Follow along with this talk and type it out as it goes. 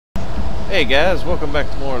Hey guys, welcome back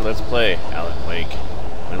to more Let's Play Alan Wake.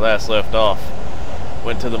 When we last left off,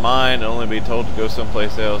 went to the mine and only be told to go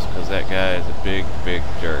someplace else because that guy is a big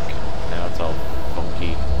jerk. Now it's all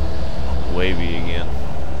funky, wavy again.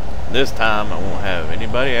 This time I won't have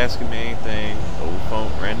anybody asking me anything, no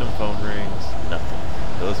random phone rings, nothing.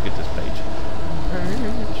 So let's get this page.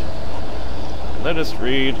 And let us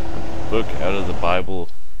read a book out of the Bible,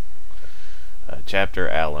 chapter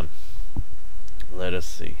Alan. Let us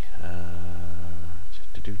see.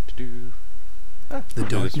 The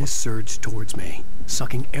darkness surged towards me,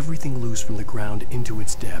 sucking everything loose from the ground into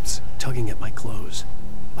its depths, tugging at my clothes.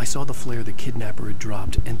 I saw the flare the kidnapper had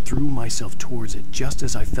dropped and threw myself towards it just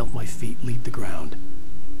as I felt my feet leave the ground.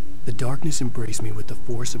 The darkness embraced me with the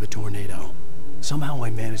force of a tornado. Somehow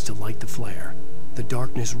I managed to light the flare. The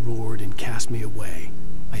darkness roared and cast me away.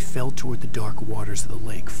 I fell toward the dark waters of the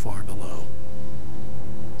lake far below.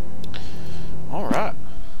 Alright.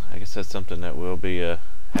 I guess that's something that will be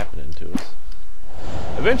happening to us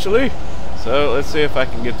eventually. So let's see if I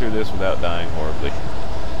can get through this without dying horribly.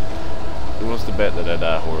 Who wants to bet that I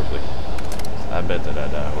die horribly? I bet that I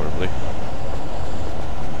die horribly.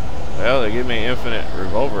 Well, they give me infinite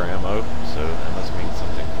revolver ammo, so that must mean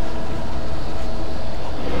something.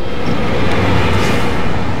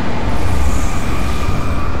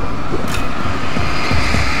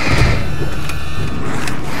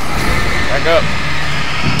 Back up.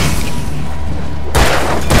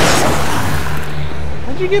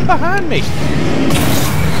 How'd you get behind me?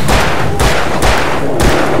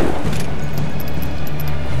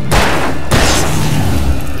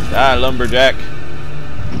 Die, lumberjack.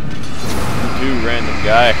 You random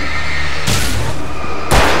guy.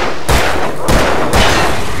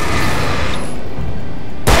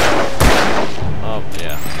 Oh,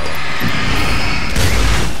 yeah.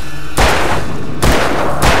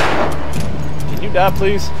 Can you die,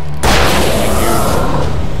 please? Thank you.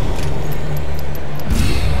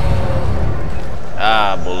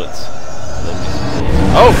 Ah, bullets.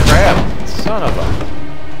 Oh, crap! Son of a...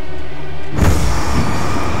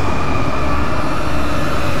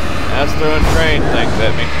 That's throwing train things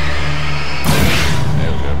at me.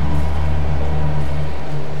 There we go.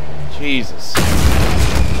 Jesus.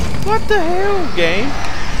 What the hell, game?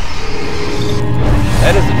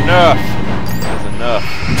 That is enough. That is enough.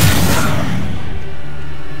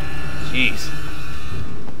 Jeez.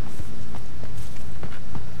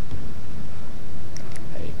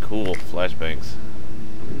 Hey, cool. Flashbangs.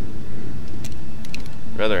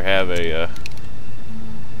 Rather have a,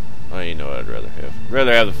 well, you know what I'd rather have. I'd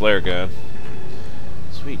rather have the flare gun.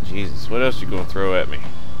 Sweet Jesus, what else you gonna throw at me?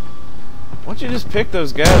 Why don't you just pick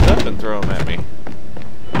those guys up and throw them at me?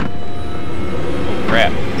 Oh,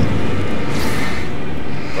 crap.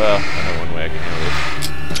 Well, I know one way I can handle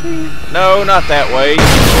this. No, not that way.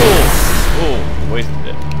 Fool! Wasted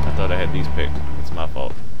it. I thought I had these picked. It's my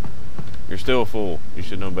fault. You're still a fool. You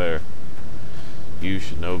should know better. You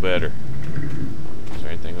should know better. Is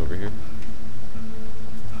there anything over here?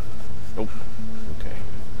 Nope. Okay.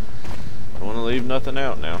 Don't want to leave nothing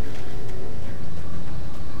out now.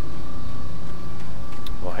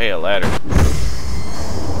 Well, hey, a ladder. Oh,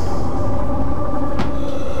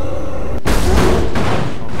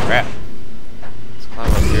 crap. Let's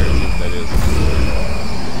climb up here and see what that is.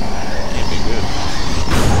 Can't be good.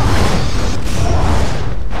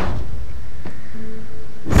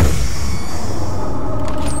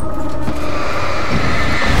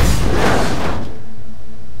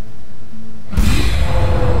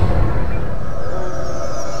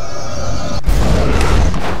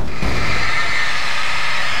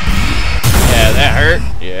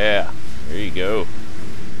 Yeah, there you go.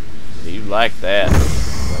 You like that.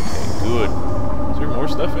 Okay, good. Is there more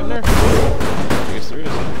stuff in there? I guess there is.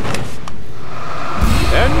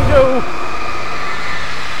 Down you go.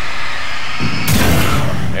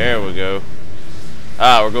 There we go.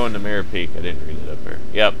 Ah, we're going to Mirror Peak. I didn't read it up there.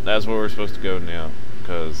 Yep, that's where we're supposed to go now,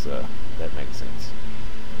 because that makes sense.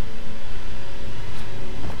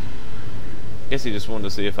 Guess he just wanted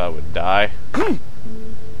to see if I would die.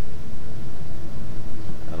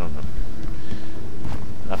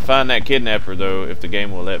 I find that kidnapper, though, if the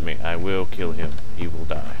game will let me, I will kill him. He will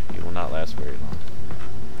die. He will not last very long.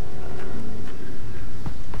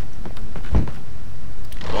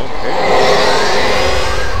 Okay.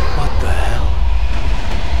 What the hell?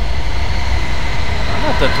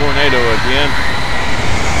 Not the tornado again.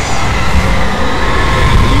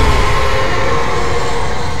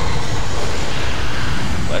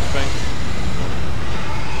 Flashbang?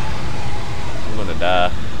 I'm gonna die.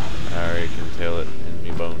 I already can tell it in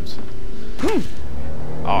me bones.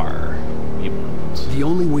 R. Me bones. The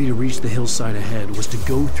only way to reach the hillside ahead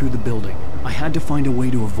through the building. I had to find a way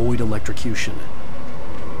to avoid electrocution.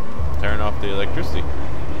 Turn off the electricity.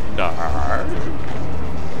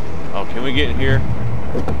 Oh, can we get in here?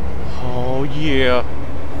 Oh, yeah.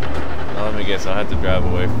 Now, let me guess, I'll have to drive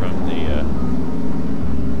away from the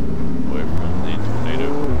tornado.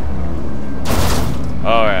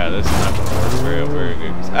 Oh, yeah, this is not going to work very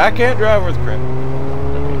good. I can't drive worth crap.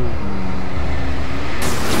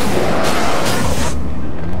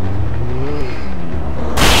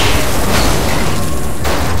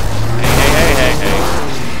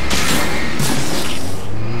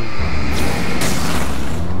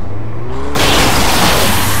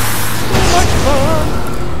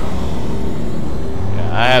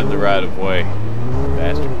 I have the right of way,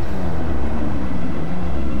 bastard.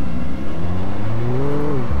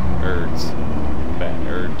 Nerds. Bad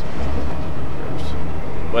nerd.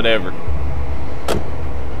 Whatever.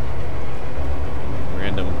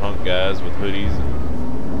 Random punk guys with hoodies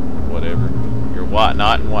and whatever. Your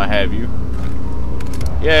whatnot and what have you.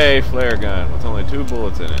 Yay, flare gun with only 2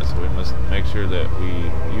 bullets in it, so we must make sure that we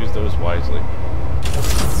use those wisely.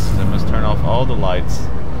 I must turn off all the lights.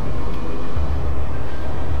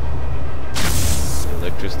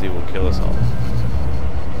 Electricity will kill us all.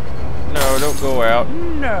 No, don't go out.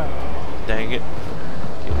 No. Dang it.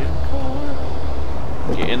 Get in the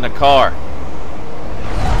car. Get in the car.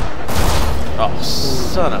 Oh,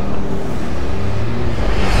 son of a...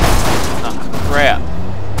 Ah, crap.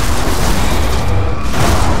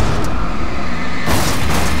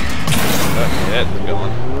 Okay, that's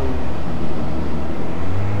going.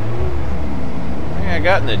 I think I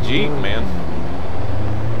got in the Jeep, man.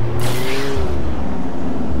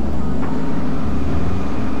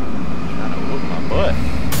 But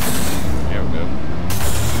there we go.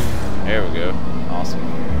 There we go. Awesome.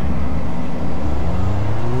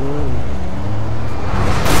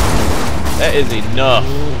 That is enough.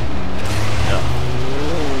 Enough.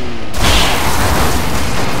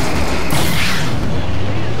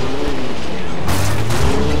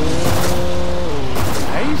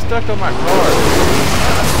 How are you stuck on my car?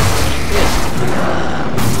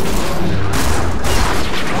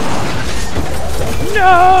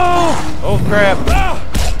 No! Oh crap.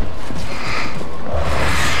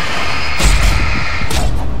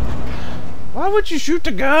 Why would you shoot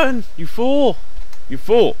the gun? You fool. You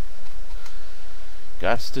fool.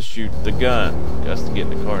 Gots to shoot the gun. Gots to get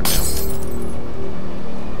in the car now.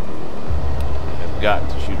 I've got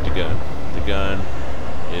to shoot the gun. The gun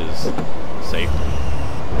is safety.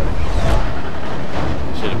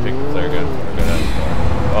 Should have picked the flare gun before I got out of the car.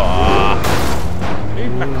 Aww.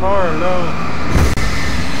 Leave my car alone.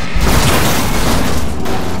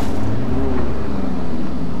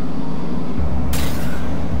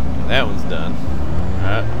 That one's done.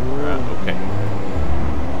 Alright, okay.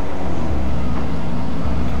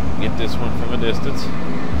 Get this one from a distance.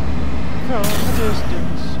 From a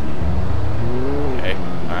distance. Okay,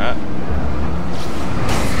 alright.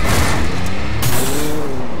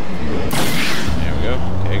 There we go.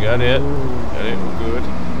 Okay, got it. Got it, we're good.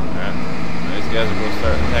 Alright. These guys are going to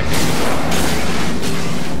start attacking.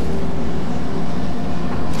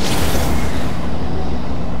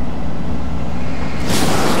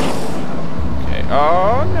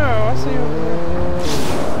 Oh no, I see you over there.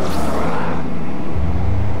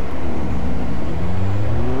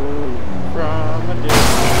 From a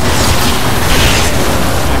distance.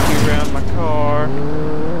 Back you around my car.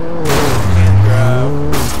 Can't drive.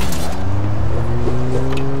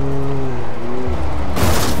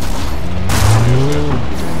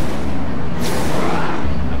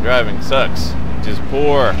 Driving sucks. Just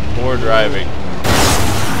poor driving.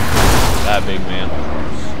 Die, big man.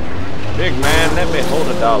 Big man, let me hold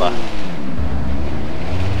 $1.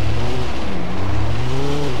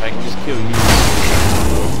 I can just kill you.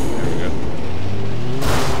 There we go.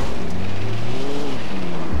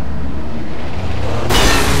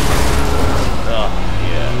 Oh,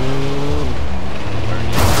 yeah. Burn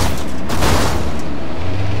you.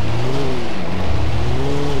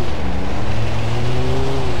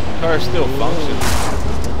 The car still functions.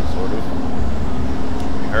 Sort of.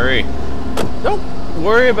 Hurry. Don't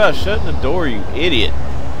worry about shutting the door, you idiot.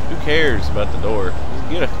 Who cares about the door? Just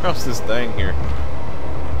get across this thing here.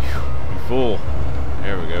 Whew, you fool.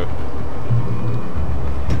 There we go.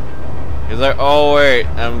 He's like, oh wait,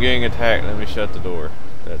 I'm getting attacked. Let me shut the door.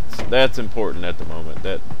 That's important at the moment.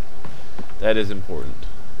 That is important.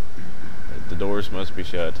 The doors must be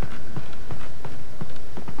shut.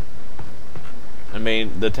 I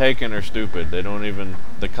mean, the Taken are stupid. They don't even...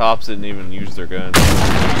 The cops didn't even use their guns.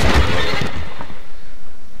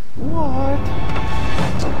 What?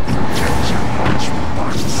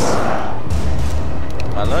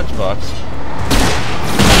 My lunchbox.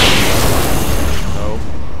 No.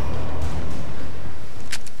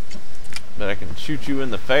 But I can shoot you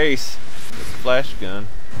in the face with a flash gun.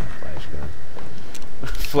 Flash gun.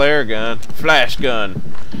 Flare gun. Flash gun.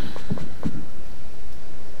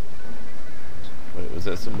 Wait, was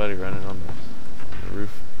that somebody running on the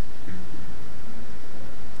roof?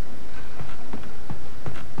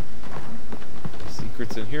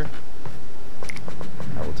 Secrets in here?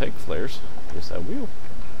 I will take flares. Yes, I will.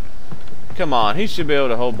 Come on, he should be able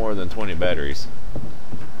to hold more than 20 batteries.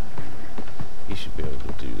 He should be able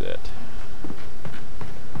to do that.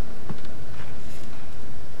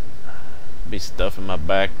 Be stuffing my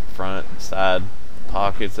back, front, side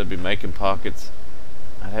pockets. I'd be making pockets.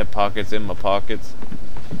 I'd have pockets in my pockets.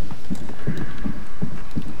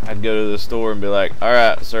 I'd go to the store and be like,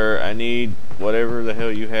 alright, sir, I need whatever the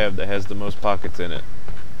hell you have that has the most pockets in it.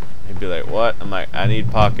 He'd be like, what? I'm like, I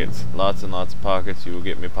need pockets. Lots and lots of pockets. You will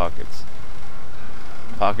get me pockets.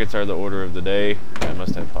 Pockets are the order of the day. I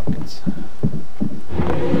must have pockets.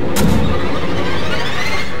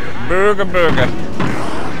 Booga booga.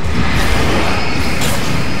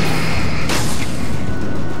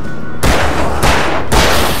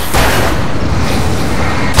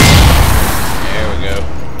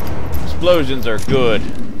 Explosions are good.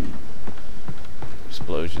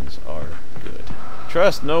 Explosions are good.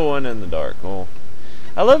 Trust no one in the dark. Well,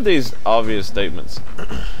 I love these obvious statements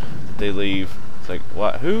that they leave. It's like,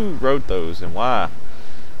 what? Who wrote those and why?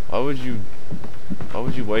 Why would you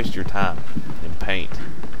waste your time in paint?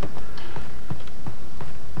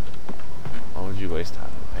 Why would you waste time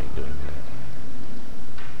in paint doing that?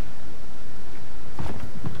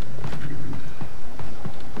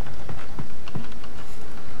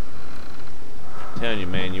 Telling you,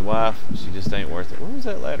 man, your wife, she just ain't worth it. Where was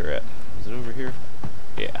that ladder at? Is it over here?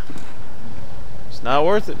 Yeah. It's not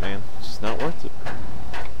worth it, man. It's just not worth it.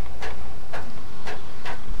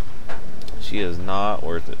 She is not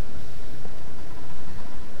worth it.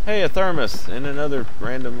 Hey, a thermos in another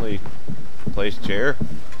randomly placed chair.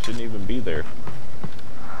 Shouldn't even be there.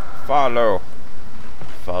 Follow.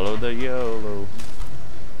 Follow the yellow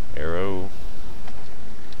arrow.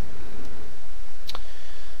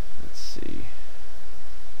 Let's see.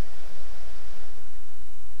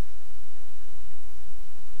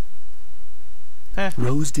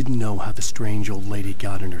 Rose didn't know how the strange old lady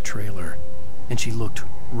got in her trailer, and she looked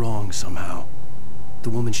wrong somehow.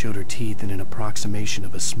 The woman showed her teeth in an approximation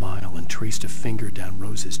of a smile and traced a finger down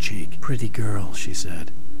Rose's cheek. Pretty girl, she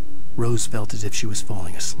said. Rose felt as if she was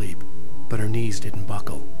falling asleep, but her knees didn't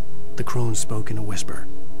buckle. The crone spoke in a whisper,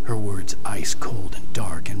 her words ice cold and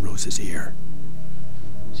dark in Rose's ear.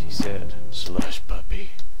 She said, slush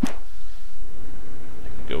puppy. I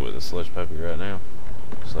could go with a slush puppy right now.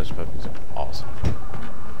 Slush puppies are awesome.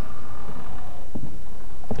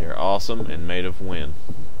 They're awesome and made of wind.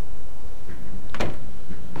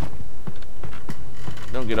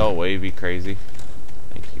 Don't get all wavy crazy.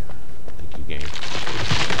 Thank you. Thank you, game.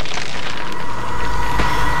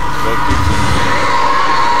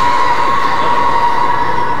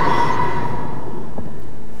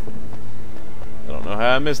 I don't know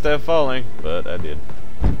how I missed that falling, but I did.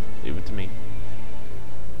 Leave it to me.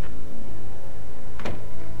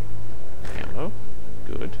 Ammo.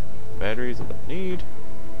 Good. Batteries I don't need.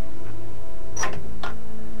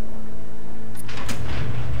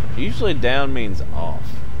 Usually down means off.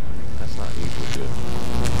 That's not usually good.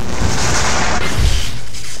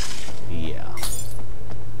 Yeah.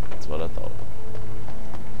 That's what I thought.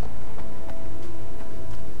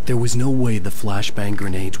 There was no way the flashbang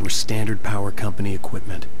grenades were Standard Power Company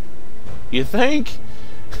equipment. You think?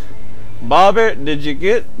 Bobby, did you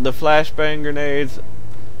get the flashbang grenades?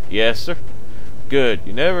 Yes, sir. Good.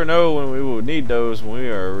 You never know when we will need those when we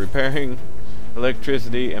are repairing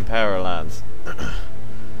electricity and power lines.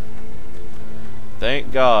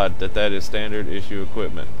 Thank God that that is standard issue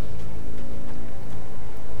equipment.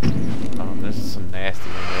 Oh, this is some nasty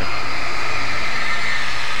in there.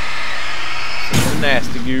 Some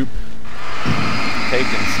nasty goop.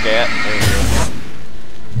 Taking scat. There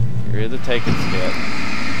we go. You're the taking scat.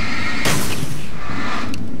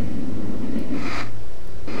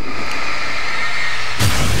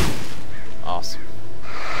 Awesome.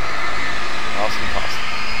 Awesome, awesome.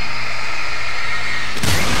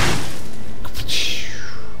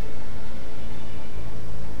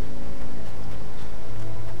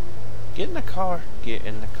 Get in the car. Get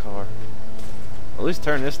in the car. At least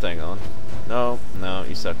turn this thing on. No, no,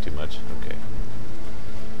 you suck too much. Okay.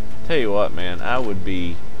 Tell you what, man, I would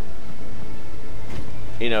be...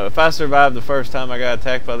 You know, if I survived the first time I got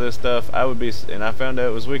attacked by this stuff, I would be... And I found out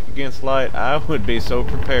it was weak against light, I would be so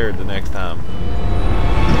prepared the next time.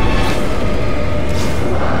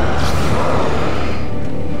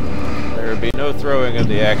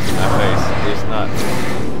 the axe in my face. At least not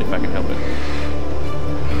if I can help it.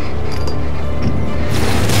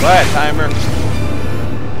 Quiet, timer.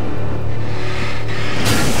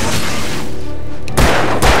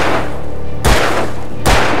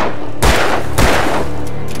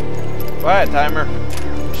 Quiet, timer.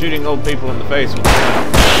 I'm shooting old people in the face with the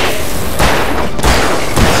gun.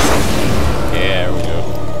 Yeah, there we go.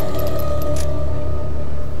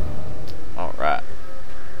 Alright.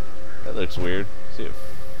 That looks weird. See it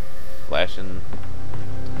flashing.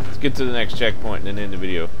 Let's get to the next checkpoint and then end the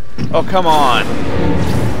video. Oh, come on!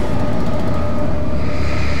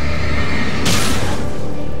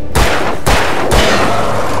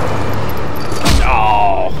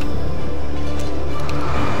 Oh!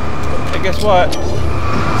 Hey, guess what?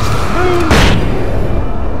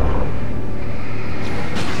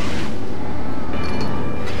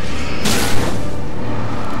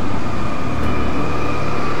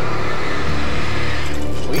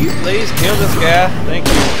 Will you please kill this guy? Thank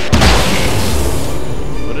you.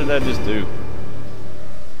 What did I just do?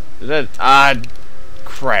 Did that?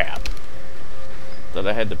 Crap. Thought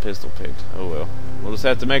I had the pistol picked. Oh well. We'll just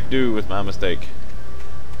have to make do with my mistake.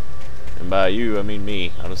 And by you, I mean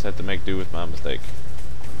me. I'll just have to make do with my mistake.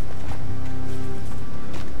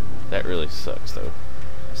 That really sucks, though.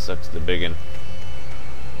 It sucks the biggin.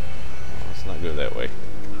 Let's not go that way.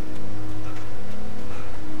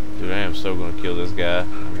 Dude, I am so gonna kill this guy.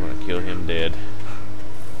 I'm gonna kill him dead.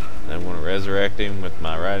 And I'm gonna resurrect him with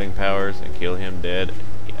my riding powers and kill him dead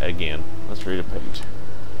again. Let's read a page.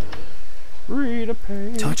 Read a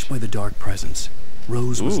page. Touched by the dark presence,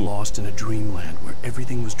 Rose was lost in a dreamland where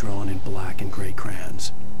everything was drawn in black and gray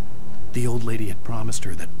crayons. The old lady had promised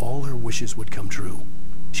her that all her wishes would come true.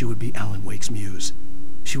 She would be Alan Wake's muse.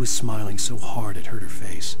 She was smiling so hard it hurt her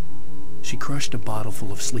face. She crushed a bottle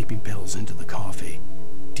full of sleeping pills into the coffee.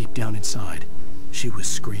 Deep down inside, she was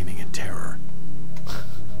screaming in terror.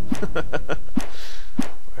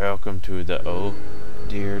 Welcome to the Oh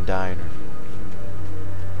Dear Diner.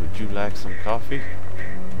 Would you like some coffee?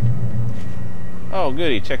 Oh,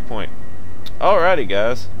 goody, checkpoint. Alrighty,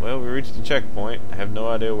 guys. Well, we reached the checkpoint. I have no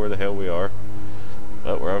idea where the hell we are.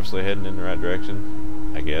 But we're obviously heading in the right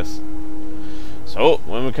direction, I guess. So,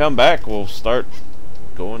 when we come back, we'll start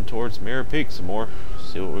going towards Mirror Peak some more.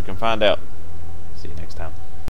 See what we can find out. See you next time.